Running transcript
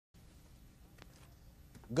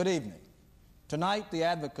Good evening. Tonight, the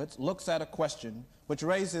Advocates looks at a question which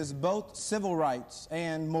raises both civil rights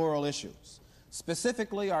and moral issues.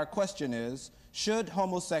 Specifically, our question is, should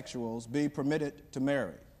homosexuals be permitted to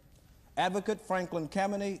marry? Advocate Franklin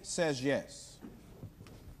Kameny says yes.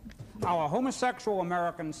 Our homosexual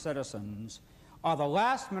American citizens are the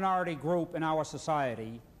last minority group in our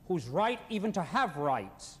society whose right even to have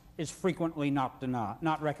rights is frequently not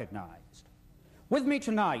recognized. With me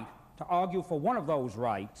tonight to argue for one of those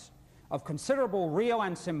rights of considerable real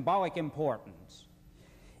and symbolic importance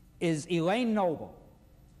is Elaine Noble,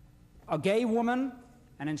 a gay woman,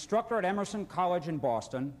 an instructor at Emerson College in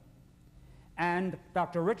Boston, and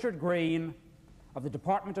Dr. Richard Green of the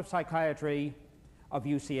Department of Psychiatry of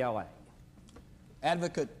UCLA.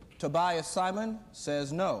 Advocate Tobias Simon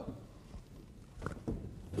says no.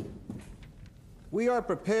 We are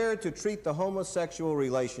prepared to treat the homosexual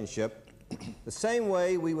relationship the same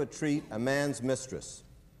way we would treat a man's mistress.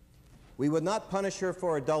 We would not punish her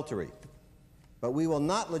for adultery, but we will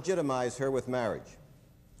not legitimize her with marriage.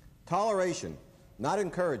 Toleration, not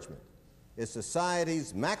encouragement, is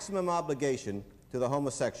society's maximum obligation to the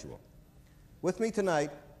homosexual. With me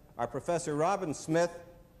tonight are Professor Robin Smith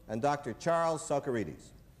and Dr. Charles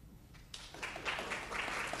Socarides.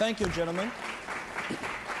 Thank you, gentlemen.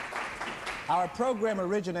 Our program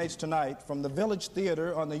originates tonight from the Village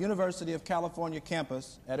Theater on the University of California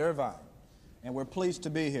campus at Irvine, and we're pleased to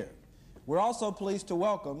be here. We're also pleased to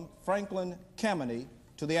welcome Franklin Kameny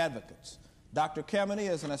to the Advocates. Dr. Kameny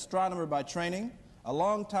is an astronomer by training, a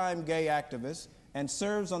longtime gay activist, and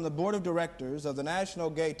serves on the board of directors of the National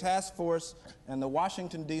Gay Task Force and the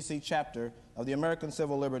Washington, D.C. chapter of the American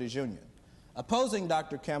Civil Liberties Union. Opposing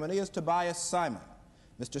Dr. Kameny is Tobias Simon.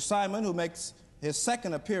 Mr. Simon, who makes his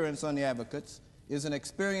second appearance on the Advocates, is an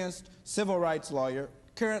experienced civil rights lawyer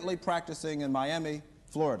currently practicing in Miami,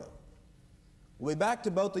 Florida. We'll be back to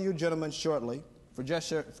both of you gentlemen shortly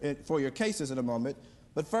for your cases in a moment,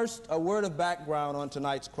 but first, a word of background on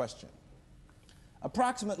tonight's question.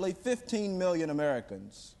 Approximately 15 million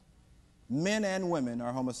Americans, men and women,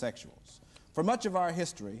 are homosexuals. For much of our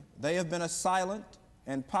history, they have been a silent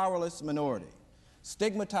and powerless minority,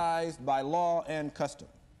 stigmatized by law and custom.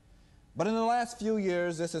 But in the last few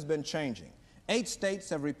years, this has been changing. 8 states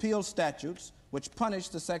have repealed statutes which punish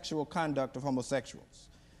the sexual conduct of homosexuals.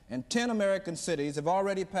 And 10 American cities have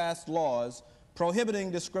already passed laws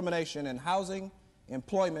prohibiting discrimination in housing,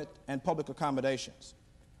 employment, and public accommodations.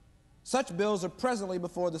 Such bills are presently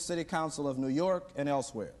before the City Council of New York and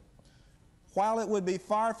elsewhere. While it would be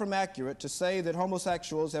far from accurate to say that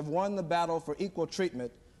homosexuals have won the battle for equal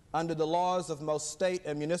treatment under the laws of most state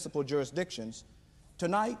and municipal jurisdictions,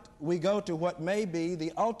 tonight we go to what may be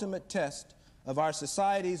the ultimate test of our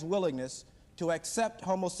society's willingness to accept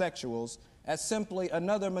homosexuals as simply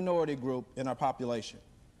another minority group in our population: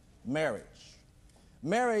 marriage.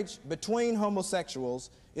 Marriage between homosexuals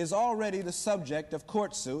is already the subject of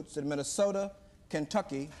court suits in Minnesota,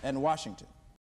 Kentucky, and Washington.